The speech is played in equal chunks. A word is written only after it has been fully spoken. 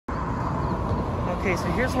Okay, so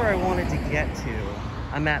here's where I wanted to get to.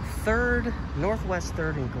 I'm at 3rd, Northwest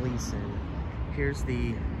 3rd and Glisan. Here's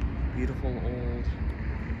the beautiful old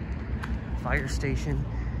fire station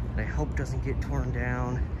that I hope doesn't get torn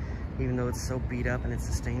down, even though it's so beat up and it's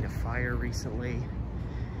sustained a fire recently.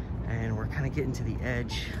 And we're kind of getting to the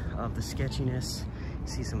edge of the sketchiness. You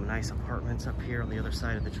see some nice apartments up here on the other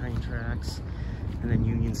side of the train tracks. And then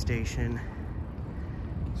Union Station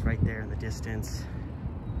is right there in the distance.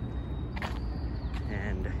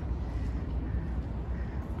 And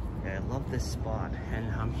yeah, I love this spot. And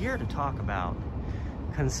I'm here to talk about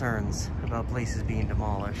concerns about places being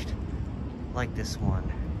demolished, like this one.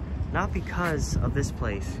 Not because of this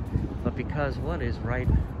place, but because what is right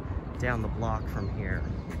down the block from here.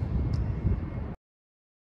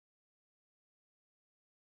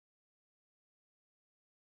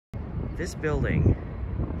 This building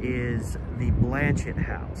is the Blanchet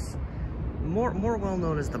House, more well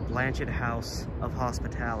known as the Blanchet House of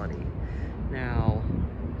Hospitality. Now,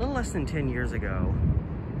 a little less than 10 years ago,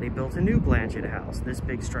 they built a new Blanchet House, this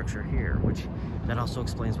big structure here, which that also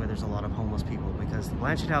explains why there's a lot of homeless people, because the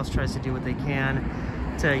Blanchet House tries to do what they can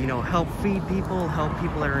to, you know, help feed people, help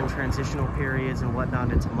people that are in transitional periods and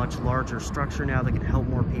whatnot. It's a much larger structure now that can help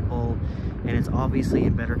more people, and it's obviously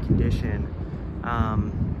in better condition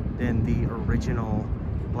than the original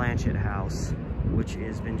Blanchet House, which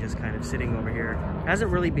has been just kind of sitting over here.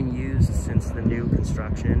 Hasn't really been used since the new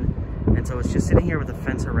construction, and so it's just sitting here with a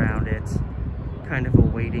fence around it, kind of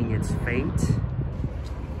awaiting its fate.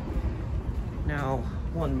 Now,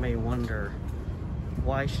 one may wonder,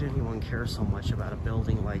 why should anyone care so much about a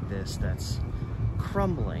building like this that's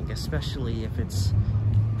crumbling, especially if its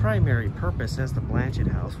primary purpose as the Blanchet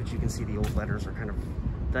House, which you can see the old letters are kind of,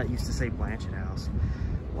 that used to say Blanchet House.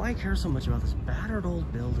 Why care so much about this battered old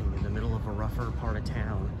building in the middle of a rougher part of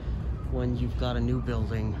town when you've got a new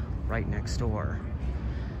building right next door?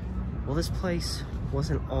 Well, this place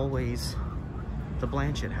wasn't always the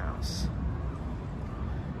Blanchet House.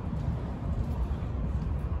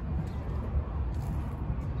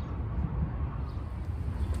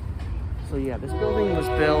 So yeah, this building was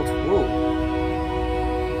built,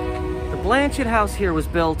 the Blanchet House here was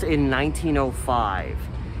built in 1905,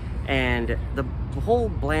 and the whole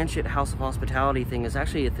Blanchet House of Hospitality thing is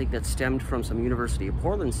actually a thing that stemmed from some University of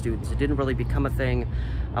Portland students. It didn't really become a thing,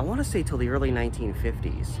 I want to say, till the early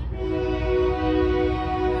 1950s.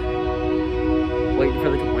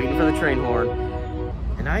 Waiting for the train horn.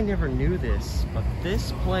 And I never knew this, but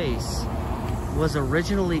this place was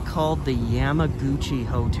originally called the Yamaguchi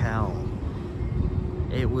Hotel.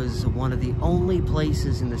 It was one of the only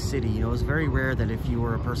places in the city. You know, it was very rare that if you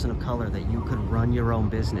were a person of color that you could run your own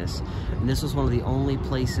business. And this was one of the only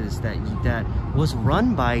places that was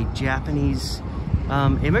run by Japanese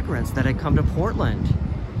immigrants that had come to Portland.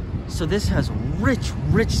 So this has rich,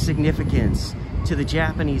 rich significance to the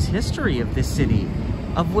Japanese history of this city,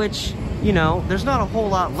 of which, you know, there's not a whole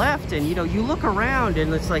lot left. And, you know, you look around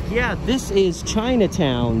and it's like, yeah, this is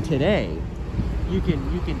Chinatown today. You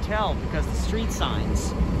can tell because the street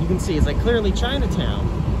signs, you can see it's like clearly Chinatown.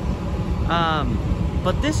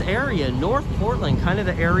 But this area, North Portland, kind of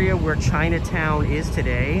the area where Chinatown is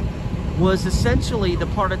today, was essentially the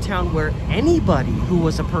part of town where anybody who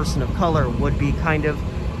was a person of color would be kind of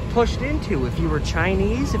pushed into. If you were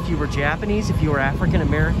Chinese, if you were Japanese, if you were African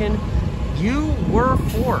American, you were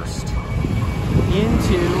forced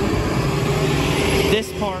into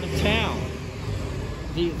this part of town,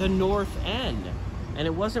 the North End. And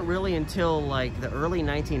it wasn't really until like the early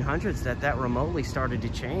 1900s that remotely started to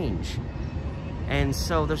change. And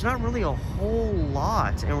so there's not really a whole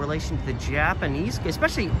lot in relation to the Japanese,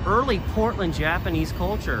 especially early Portland Japanese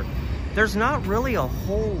culture. There's not really a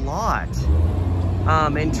whole lot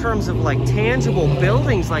in terms of like tangible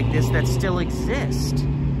buildings like this that still exist.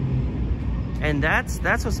 And that's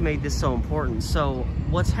what's made this so important. So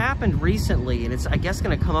what's happened recently, and it's, I guess,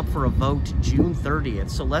 going to come up for a vote June 30th,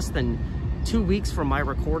 so less than 2 weeks from my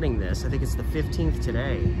recording this. I think it's the 15th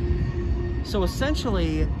today. So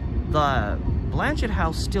essentially, the Blanchet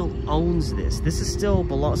House still owns this. This is still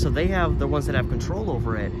so they have the ones that have control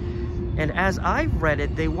over it. And as I've read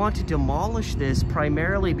it, they want to demolish this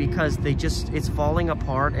primarily because it's falling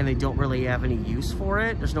apart and they don't really have any use for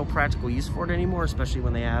it. There's no practical use for it anymore, especially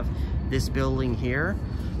when they have this building here.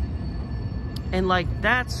 And like,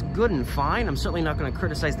 that's good and fine. I'm certainly not going to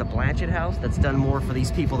criticize the Blanchet House. That's done more for these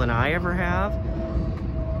people than I ever have.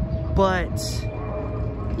 But,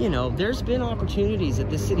 you know, there's been opportunities that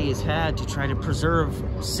this city has had to try to preserve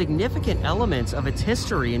significant elements of its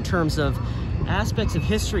history in terms of aspects of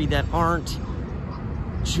history that aren't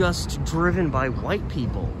just driven by white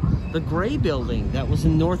people. The gray building that was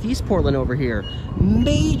in Northeast Portland over here,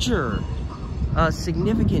 major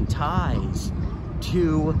significant ties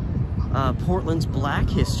to Portland's black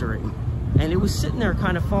history. And it was sitting there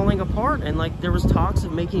kind of falling apart, and like there was talks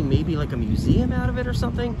of making maybe like a museum out of it or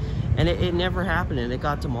something, and it never happened, and it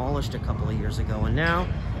got demolished a couple of years ago. And now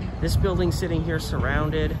this building's sitting here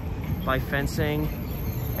surrounded by fencing,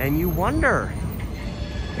 and you wonder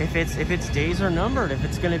if its days are numbered, if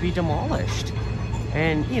it's going to be demolished.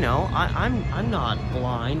 And you know, I'm not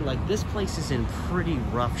blind. Like, this place is in pretty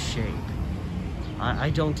rough shape. I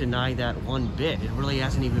don't deny that one bit. It really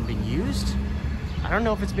hasn't even been used. I don't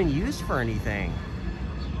know if it's been used for anything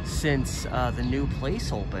since the new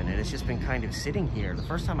place opened, and it's just been kind of sitting here. The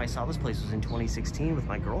first time I saw this place was in 2016 with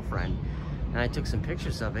my girlfriend, and I took some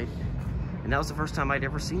pictures of it, and that was the first time I'd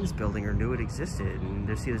ever seen this building or knew it existed. And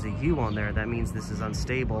there's a U on there. That means this is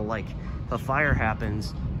unstable. Like, if a fire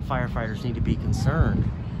happens, firefighters need to be concerned.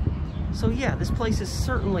 So yeah, this place is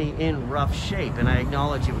certainly in rough shape, and I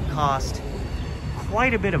acknowledge it would cost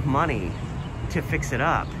quite a bit of money to fix it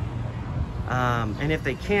up. And if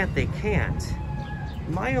they can't, they can't.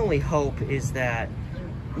 My only hope is that,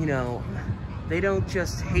 you know, they don't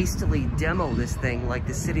just hastily demo this thing like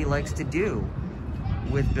the city likes to do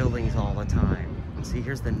with buildings all the time. See,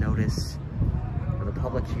 here's the notice for the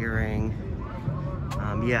public hearing.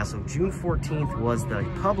 Yeah, so June 14th was the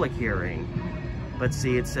public hearing. But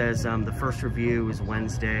see, it says the first review is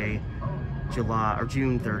Wednesday,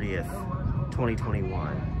 June 30th,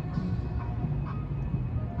 2021.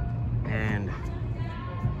 And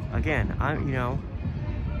again, you know,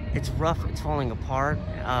 it's rough, it's falling apart.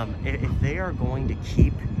 If they are going to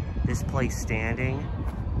keep this place standing,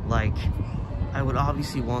 like, I would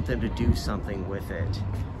obviously want them to do something with it.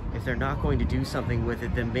 If they're not going to do something with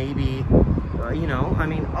it, then maybe, you know, I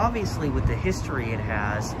mean, obviously with the history it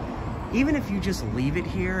has, even if you just leave it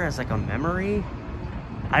here as like a memory,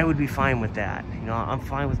 I would be fine with that. You know, I'm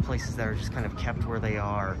fine with places that are just kind of kept where they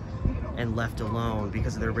are and left alone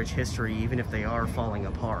because of their rich history, even if they are falling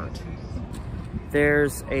apart.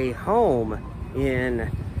 There's a home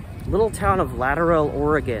in little town of Laderell,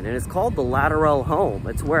 Oregon, and it's called the Laderell home.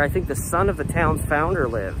 It's where I think the son of the town's founder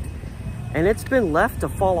lived. And it's been left to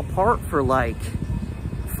fall apart for like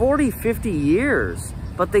 40, 50 years,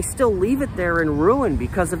 but they still leave it there in ruin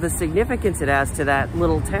because of the significance it has to that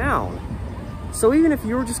little town. So even if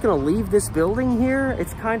you were just gonna leave this building here,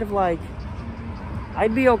 it's kind of like,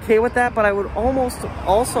 I'd be okay with that, but I would almost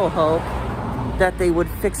also hope that they would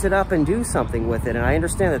fix it up and do something with it. And I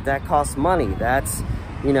understand that that costs money. That's,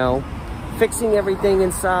 you know, fixing everything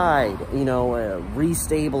inside, you know,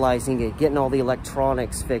 restabilizing it, getting all the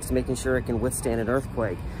electronics fixed, making sure it can withstand an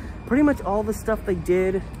earthquake. Pretty much all the stuff they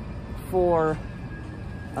did for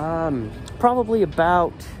probably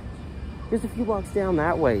about, here's a few blocks down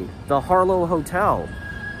that way, the Harlow Hotel,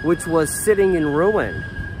 which was sitting in ruin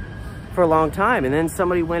for a long time, and then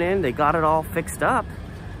somebody went in, they got it all fixed up,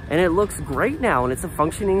 and it looks great now, and it's a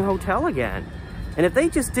functioning hotel again. And if they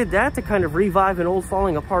just did that to kind of revive an old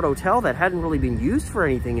falling apart hotel that hadn't really been used for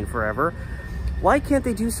anything in forever, why can't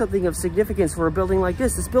they do something of significance for a building like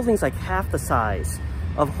this? This building's like half the size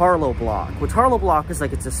of Harlow Block, which Harlow Block is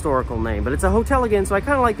like its historical name, but it's a hotel again, so I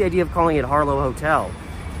kind of like the idea of calling it Harlow Hotel.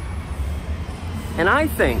 And I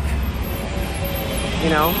think, you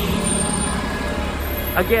know,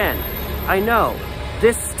 again, I know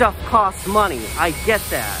this stuff costs money. I get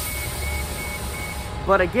that.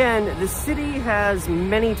 But again, the city has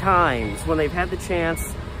many times when they've had the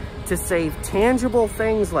chance to save tangible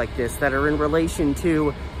things like this that are in relation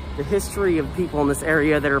to the history of people in this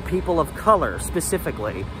area that are people of color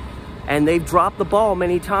specifically. And they've dropped the ball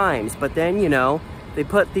many times, but then, you know, they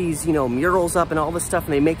put these, you know, murals up and all this stuff,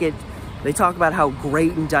 and they make it, they talk about how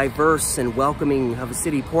great and diverse and welcoming of a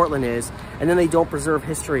city Portland is, and then they don't preserve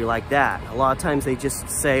history like that. A lot of times they just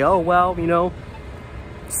say, oh, well, you know,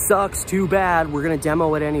 sucks, too bad, we're gonna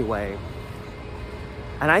demo it anyway.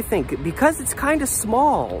 And I think because it's kind of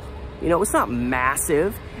small, you know, it's not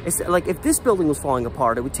massive. It's like if this building was falling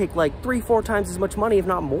apart, it would take like 3-4 times as much money, if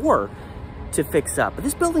not more, to fix up. But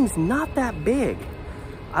this building's not that big.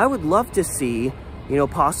 I would love to see, you know,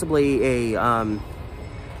 possibly a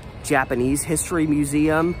Japanese history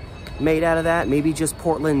museum made out of that. Maybe just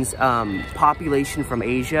Portland's population from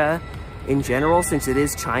Asia in general, since it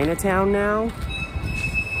is Chinatown now.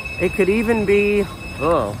 It could even be,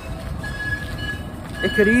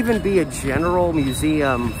 it could even be a general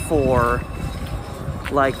museum for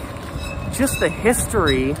like just the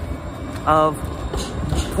history of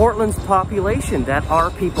Portland's population that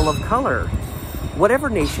are people of color, whatever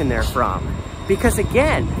nation they're from. Because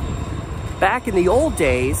again, back in the old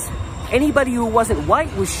days, anybody who wasn't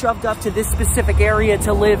white was shoved up to this specific area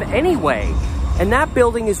to live anyway. And that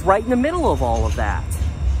building is right in the middle of all of that.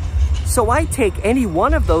 So I take any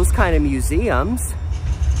one of those kind of museums,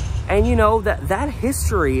 and you know, that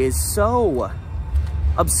history is so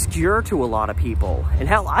obscure to a lot of people. And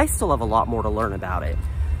hell, I still have a lot more to learn about it.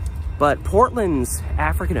 But Portland's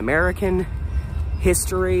African-American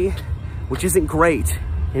history, which isn't great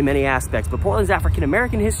in many aspects, but Portland's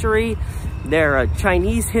African-American history, their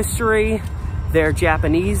Chinese history, their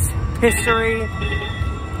Japanese history,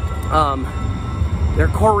 their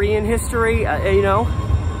Korean history, you know,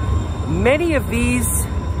 many of these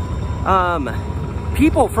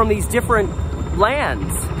people from these different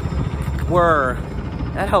lands were,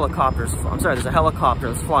 that helicopter's, I'm sorry, there's a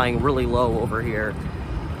helicopter that's flying really low over here.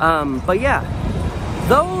 But yeah,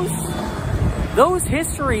 those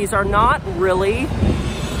histories are not really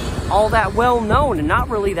all that well known and not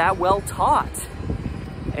really that well taught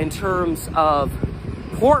in terms of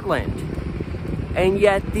Portland. And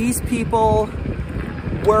yet these people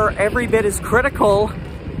were every bit as critical,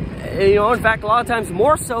 you know, in fact, a lot of times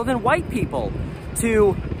more so than white people,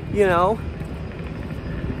 to, you know,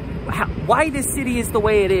 why this city is the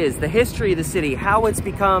way it is, the history of the city, how it's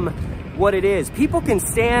become what it is. People can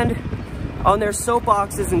stand on their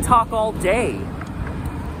soapboxes and talk all day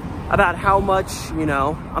about how much, you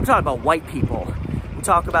know, I'm talking about white people, and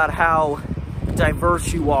talk about how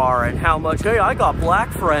diverse you are and how much, hey, I got black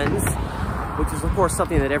friends, which is of course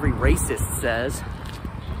something that every racist says.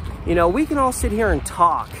 You know, we can all sit here and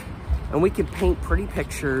talk, and we can paint pretty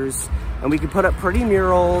pictures, and we can put up pretty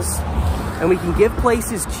murals, and we can give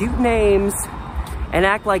places cute names and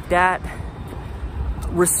act like that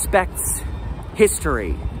respects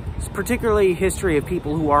history. It's particularly history of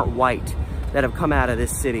people who aren't white that have come out of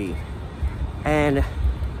this city. And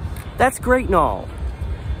that's great and all,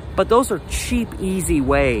 but those are cheap, easy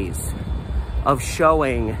ways of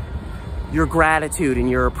showing your gratitude and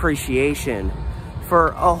your appreciation for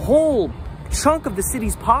a whole chunk of the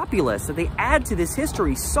city's populace that they add to this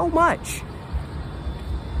history so much.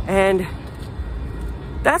 And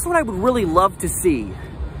that's what I would really love to see.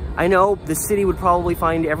 I know the city would probably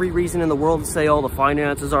find every reason in the world to say, oh, the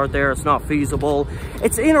finances aren't there, it's not feasible.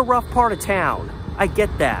 It's in a rough part of town. I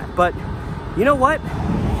get that. But you know what?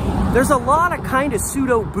 There's a lot of kind of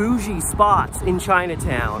pseudo-bougie spots in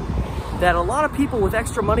Chinatown that a lot of people with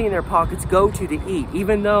extra money in their pockets go to eat,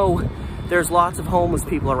 even though there's lots of homeless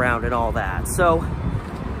people around and all that. So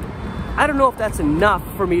I don't know if that's enough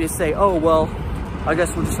for me to say, oh, well, I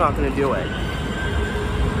guess we're just not going to do it.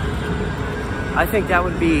 I think that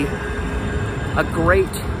would be a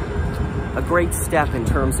great step in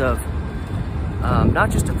terms of not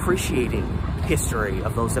just appreciating history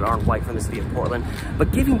of those that aren't white from the city of Portland,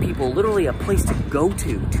 but giving people literally a place to go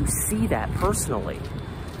to see that personally.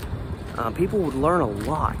 People would learn a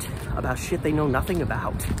lot about shit they know nothing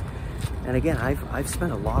about. And again, I've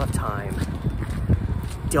spent a lot of time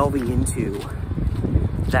delving into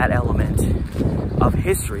that element of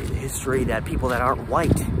history, the history that people that aren't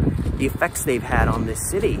white, the effects they've had on this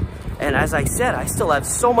city. And as I said, I still have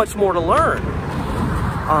so much more to learn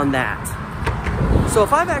on that. So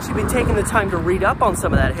if I've actually been taking the time to read up on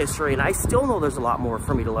some of that history, and I still know there's a lot more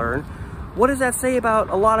for me to learn, what does that say about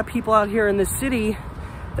a lot of people out here in this city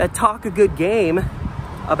that talk a good game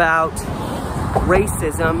about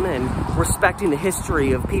racism and respecting the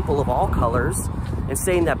history of people of all colors and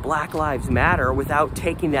saying that Black Lives Matter without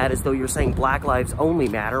taking that as though you're saying Black Lives only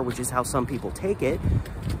matter, which is how some people take it?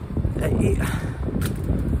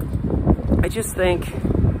 I just think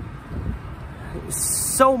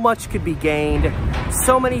so much could be gained.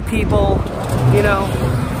 So many people, you know,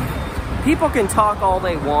 people can talk all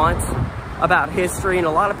they want about history, and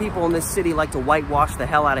a lot of people in this city like to whitewash the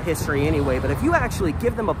hell out of history anyway, but if you actually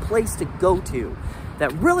give them a place to go to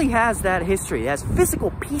that really has that history, has physical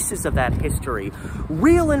pieces of that history,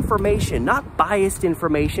 real information, not biased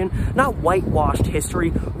information, not whitewashed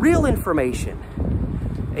history, real information,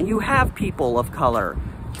 and you have people of color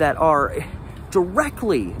that are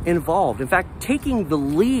directly involved, in fact, taking the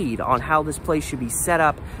lead on how this place should be set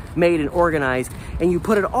up, made, and organized, and you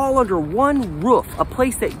put it all under one roof, a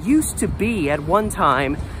place that used to be at one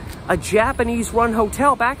time a Japanese-run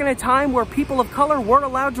hotel, back in a time where people of color weren't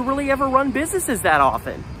allowed to really ever run businesses that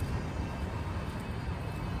often.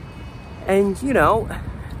 And, you know,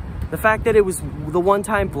 the fact that it was the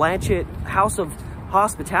one-time Blanchet House of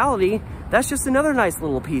Hospitality, that's just another nice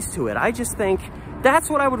little piece to it. I just think that's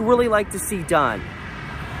what I would really like to see done.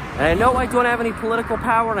 And I know I don't have any political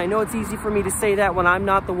power, and I know it's easy for me to say that when I'm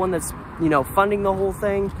not the one that's, you know, funding the whole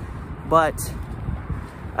thing, but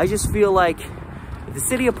I just feel like If the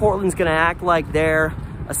city of Portland's gonna act like they're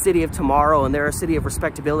a city of tomorrow and they're a city of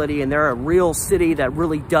respectability and they're a real city that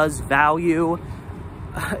really does value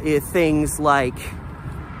things like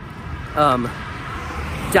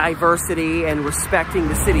diversity and respecting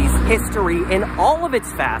the city's history in all of its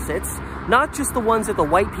facets, not just the ones that the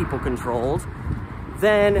white people controlled,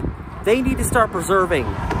 then they need to start preserving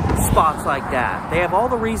spots like that. They have all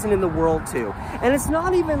the reason in the world to. And it's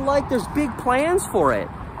not even like there's big plans for it.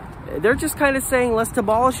 They're just kind of saying, let's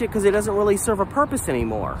demolish it because it doesn't really serve a purpose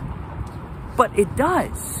anymore. But it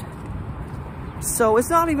does. So it's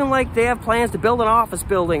not even like they have plans to build an office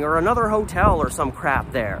building or another hotel or some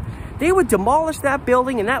crap there. They would demolish that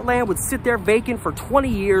building and that land would sit there vacant for 20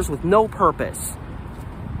 years with no purpose.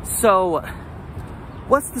 So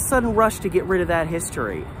what's the sudden rush to get rid of that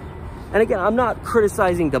history? And again, I'm not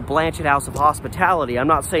criticizing the Blanchet House of Hospitality. I'm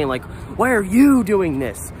not saying like, why are you doing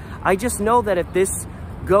this? I just know that if this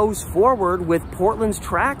goes forward with Portland's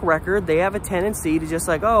track record, they have a tendency to just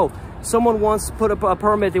like, oh, someone wants to put up a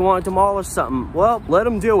permit, they want to demolish something. Well, let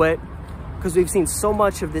them do it, because we've seen so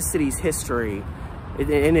much of this city's history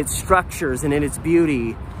in its structures and in its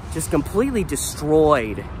beauty just completely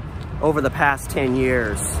destroyed over the past 10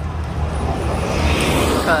 years.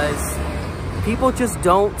 Because people just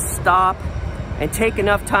don't stop and take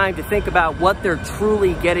enough time to think about what they're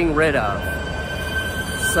truly getting rid of.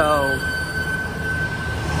 So,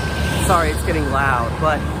 sorry it's getting loud,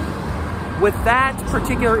 but with that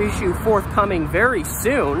particular issue forthcoming very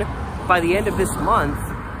soon, by the end of this month,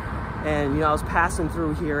 and you know, I was passing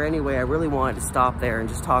through here anyway, I really wanted to stop there and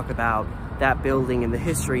just talk about that building and the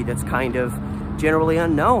history that's kind of generally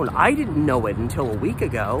unknown. I didn't know it until a week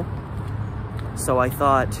ago, so I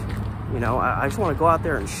thought, you know, I just want to go out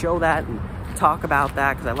there and show that and talk about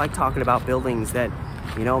that, because I like talking about buildings that,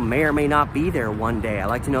 you know, may or may not be there one day. I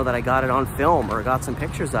like to know that I got it on film or got some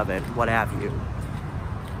pictures of it, what have you.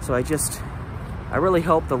 So I really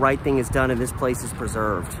hope the right thing is done and this place is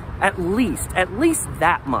preserved. At least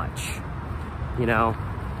that much, you know.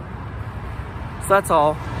 So that's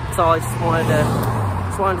all. I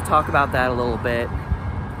just wanted to talk about that a little bit.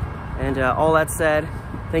 And all that said,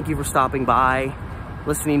 thank you for stopping by,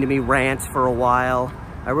 listening to me rant for a while.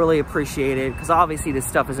 I really appreciate it, because obviously this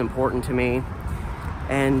stuff is important to me.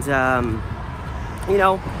 And, you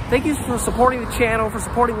know, thank you for supporting the channel, for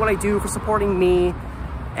supporting what I do, for supporting me.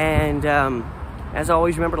 And as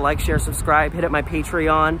always, remember to like, share, subscribe, hit up my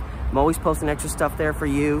Patreon. I'm always posting extra stuff there for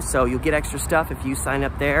you, so you'll get extra stuff if you sign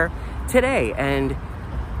up there today. And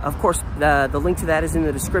of course, the link to that is in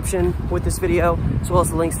the description with this video, as well as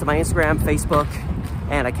the links to my Instagram, Facebook,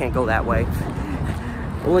 and I can't go that way.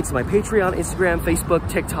 The links to my Patreon, Instagram, Facebook,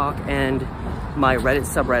 TikTok, and my Reddit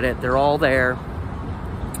subreddit, they're all there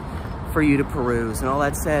for you to peruse. And all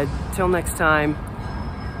that said, till next time,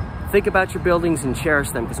 think about your buildings and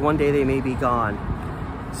cherish them, because one day they may be gone.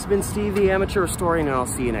 This has been Steve, the Amateur Historian, and I'll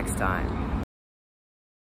see you next time.